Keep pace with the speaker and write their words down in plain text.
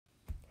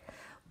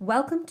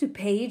Welcome to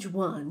page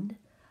 1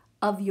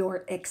 of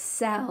your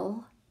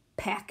Accel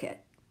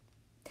packet.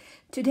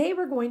 Today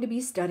we're going to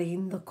be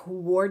studying the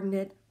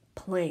coordinate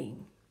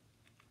plane.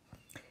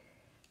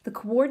 The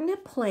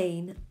coordinate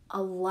plane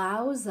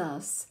allows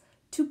us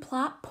to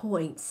plot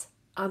points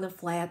on a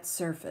flat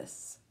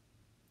surface.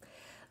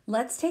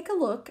 Let's take a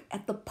look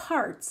at the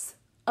parts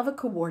of a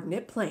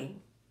coordinate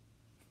plane.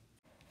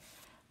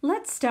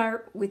 Let's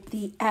start with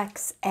the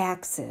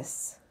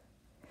x-axis.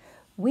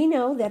 We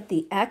know that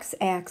the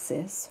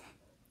x-axis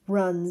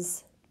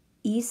runs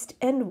east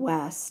and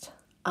west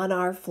on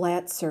our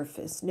flat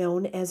surface,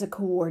 known as a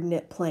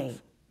coordinate plane.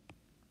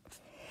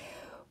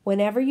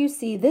 Whenever you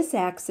see this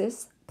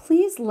axis,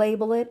 please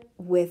label it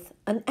with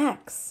an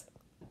X.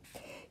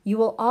 You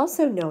will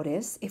also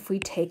notice, if we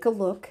take a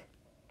look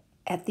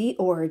at the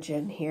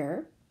origin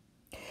here,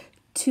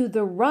 to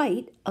the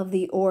right of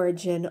the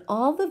origin,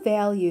 all the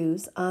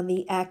values on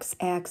the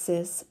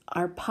x-axis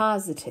are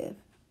positive.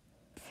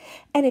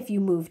 And if you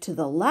move to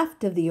the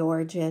left of the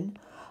origin,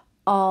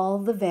 all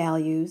the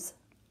values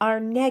are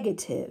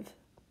negative.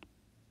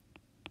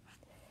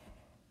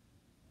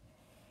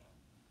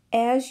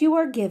 As you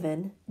are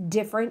given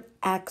different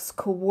x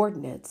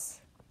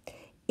coordinates,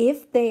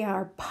 if they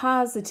are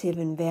positive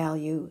in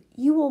value,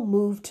 you will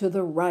move to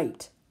the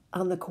right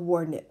on the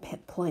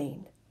coordinate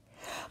plane.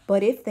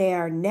 But if they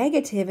are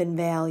negative in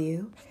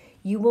value,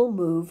 you will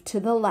move to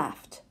the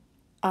left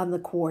on the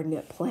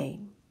coordinate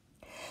plane.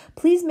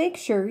 Please make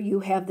sure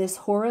you have this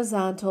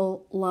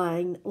horizontal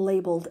line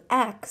labeled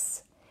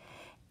X,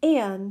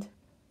 and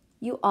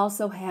you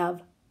also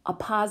have a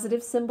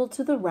positive symbol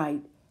to the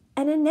right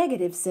and a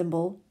negative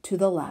symbol to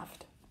the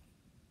left.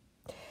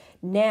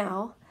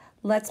 Now,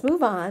 let's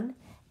move on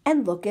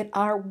and look at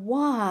our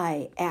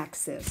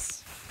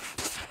y-axis.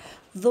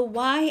 The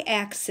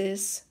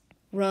y-axis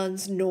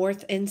runs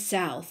north and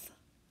south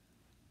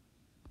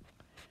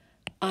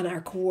on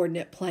our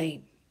coordinate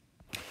plane.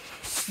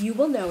 You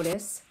will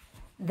notice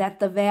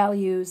that the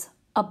values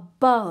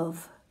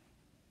above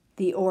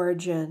the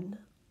origin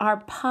are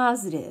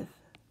positive.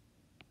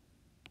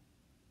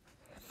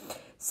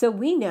 So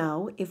we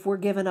know if we're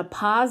given a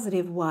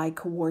positive y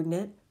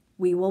coordinate,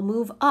 we will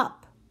move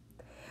up.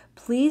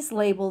 Please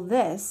label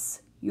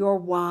this your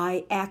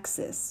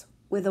y-axis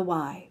with a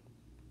Y.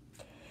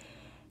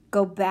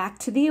 Go back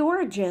to the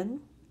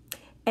origin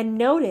and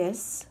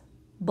notice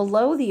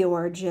below the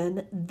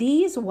origin,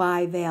 these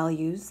y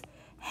values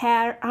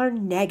are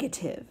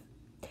negative.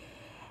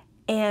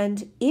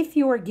 And if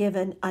you are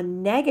given a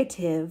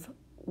negative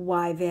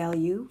y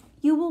value,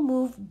 you will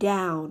move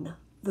down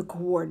the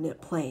coordinate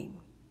plane.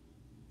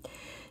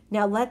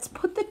 Now let's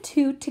put the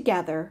two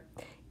together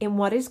in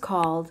what is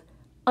called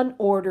an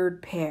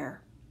ordered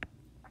pair.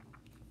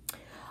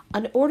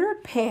 An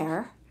ordered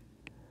pair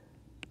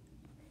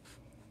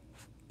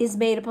is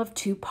made up of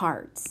two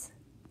parts.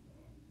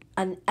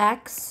 An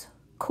x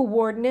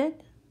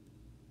coordinate,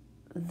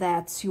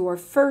 that's your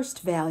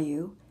first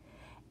value,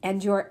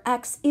 and your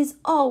x is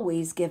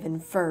always given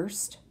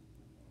first.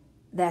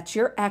 That's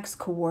your x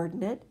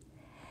coordinate.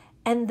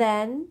 And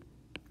then,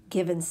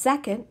 given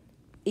second,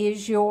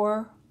 is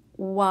your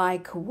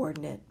y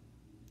coordinate.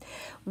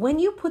 When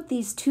you put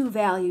these two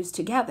values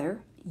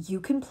together, you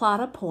can plot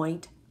a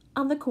point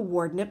on the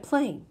coordinate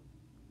plane.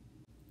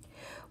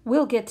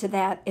 We'll get to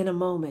that in a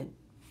moment.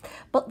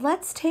 But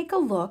let's take a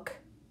look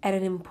at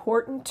an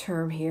important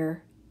term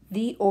here,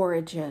 the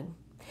origin.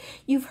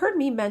 You've heard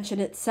me mention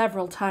it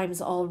several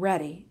times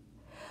already,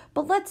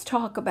 but let's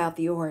talk about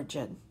the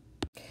origin.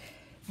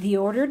 The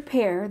ordered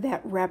pair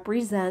that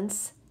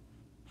represents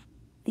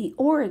the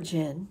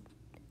origin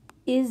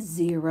is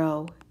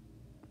 0,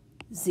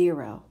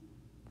 0.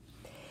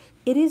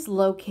 It is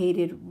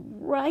located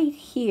right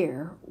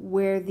here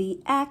where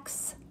the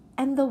x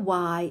and the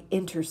y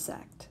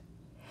intersect.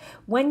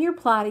 When you're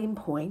plotting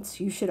points,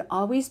 you should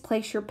always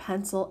place your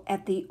pencil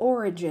at the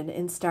origin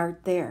and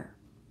start there.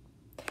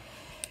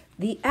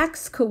 The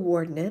x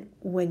coordinate,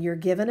 when you're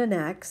given an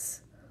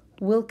x,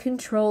 will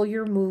control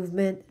your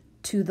movement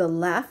to the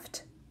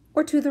left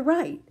or to the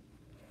right.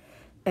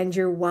 And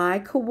your y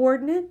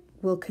coordinate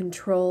will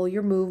control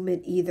your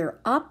movement either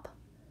up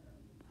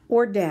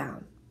or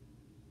down.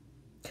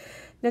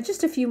 Now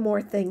just a few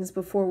more things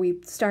before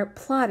we start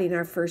plotting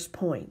our first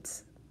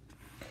points.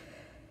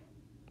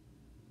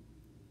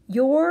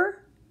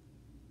 Your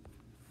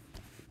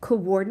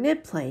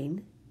coordinate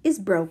plane is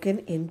broken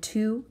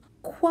into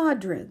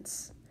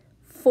quadrants,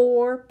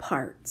 4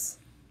 parts.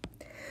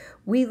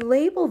 We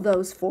label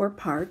those 4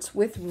 parts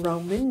with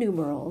Roman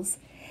numerals,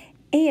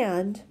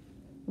 and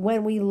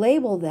when we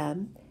label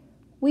them,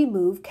 we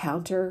move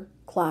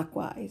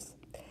counterclockwise.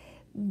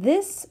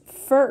 This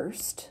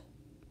first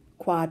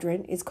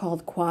quadrant is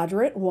called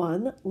quadrant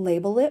 1.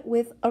 Label it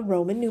with a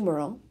Roman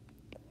numeral.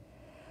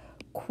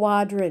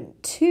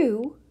 Quadrant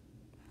 2,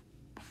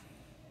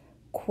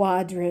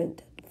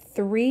 quadrant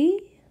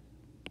 3,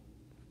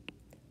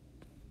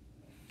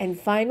 and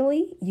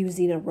finally,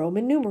 using a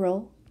Roman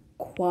numeral,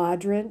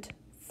 quadrant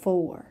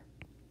 4.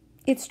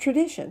 It's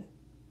tradition.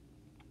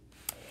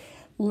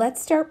 Let's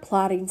start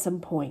plotting some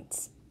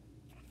points.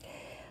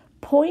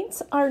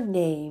 Points are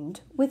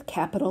named with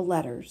capital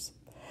letters.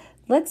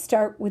 Let's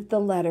start with the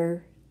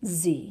letter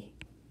Z.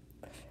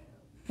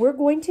 We're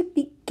going to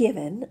be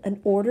given an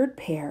ordered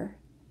pair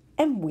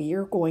and we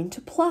are going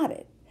to plot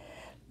it.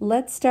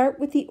 Let's start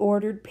with the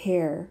ordered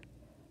pair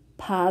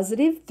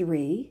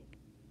 +3,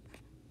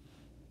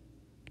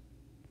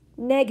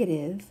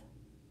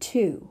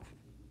 -2.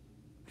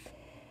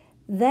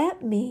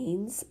 That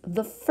means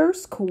the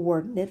first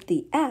coordinate,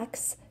 the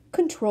X,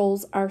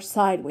 controls our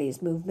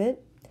sideways movement,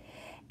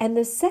 and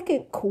the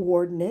second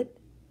coordinate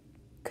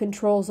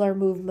controls our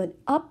movement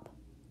up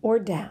or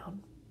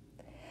down.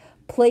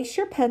 Place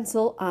your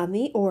pencil on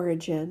the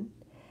origin,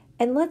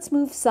 and let's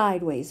move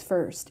sideways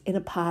first in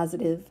a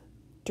positive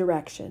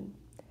direction.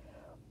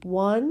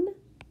 1,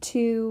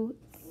 2,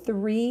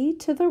 3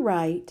 to the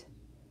right,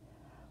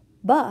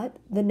 but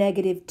the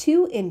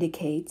 -2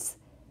 indicates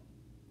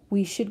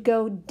we should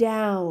go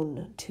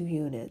down 2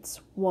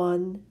 units.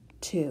 1,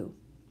 2.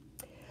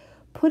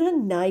 Put a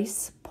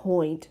nice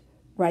point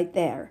right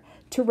there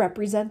to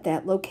represent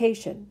that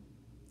location.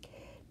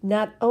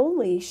 Not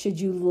only should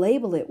you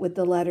label it with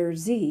the letter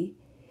Z,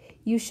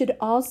 you should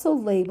also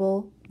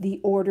label the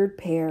ordered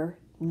pair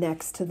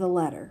next to the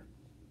letter.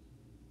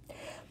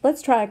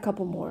 Let's try a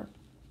couple more.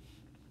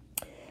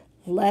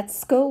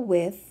 Let's go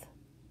with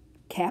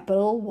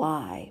capital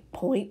Y,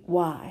 point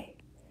Y.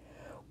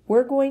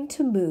 We're going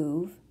to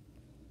move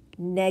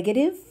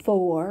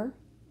 -4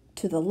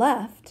 to the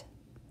left,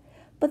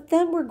 but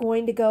then we're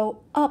going to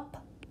go up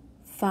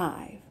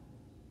 5.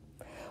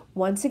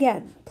 Once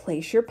again,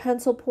 place your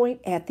pencil point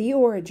at the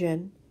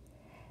origin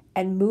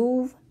and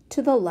move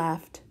to the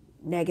left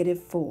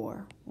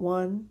 -4.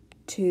 1,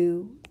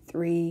 2,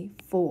 3,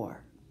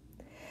 4.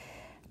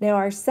 Now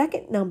our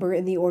second number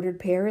in the ordered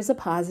pair is a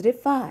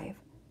 +5.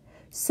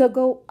 So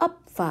go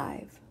up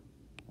 5.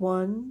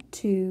 1,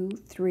 2,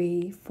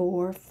 3,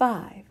 4,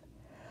 5.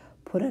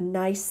 Put a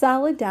nice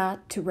solid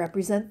dot to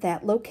represent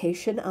that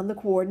location on the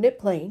coordinate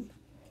plane.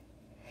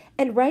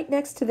 And right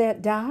next to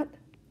that dot,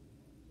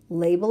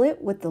 label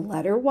it with the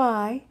letter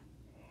Y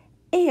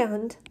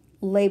and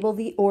label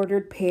the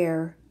ordered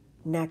pair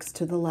next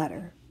to the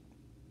letter.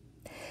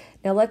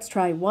 Now let's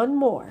try one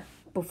more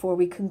before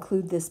we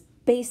conclude this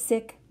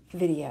basic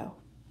video.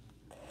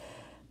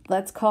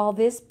 Let's call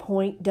this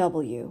point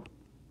W.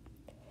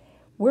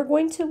 We're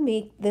going to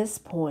make this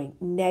point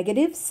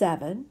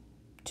 -7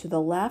 to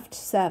the left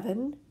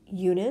 7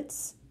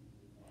 units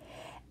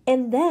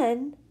and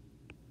then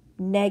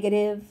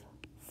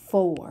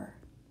 -4.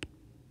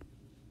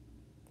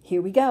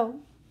 Here we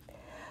go.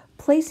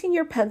 Placing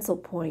your pencil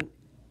point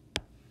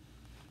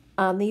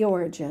on the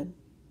origin.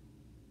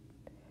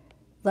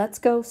 Let's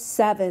go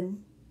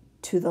 7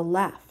 to the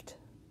left.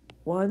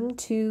 1,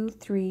 2,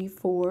 3,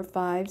 4,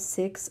 5,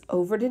 6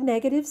 over to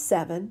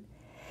 -7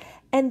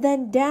 and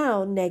then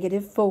down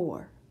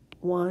 -4.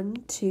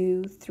 1,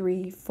 2,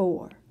 3,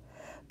 4.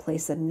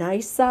 Place a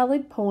nice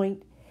solid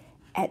point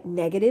at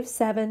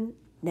 -7,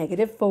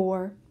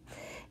 -4,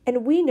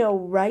 and we know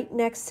right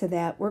next to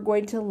that we're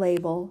going to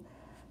label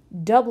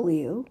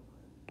W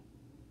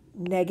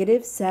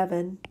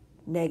 -7,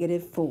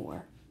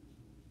 -4.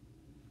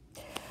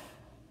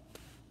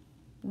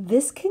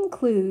 This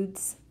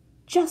concludes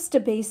just a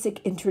basic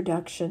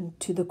introduction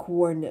to the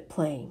coordinate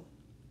plane.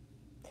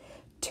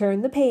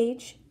 Turn the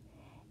page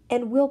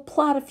and we'll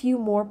plot a few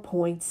more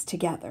points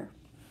together.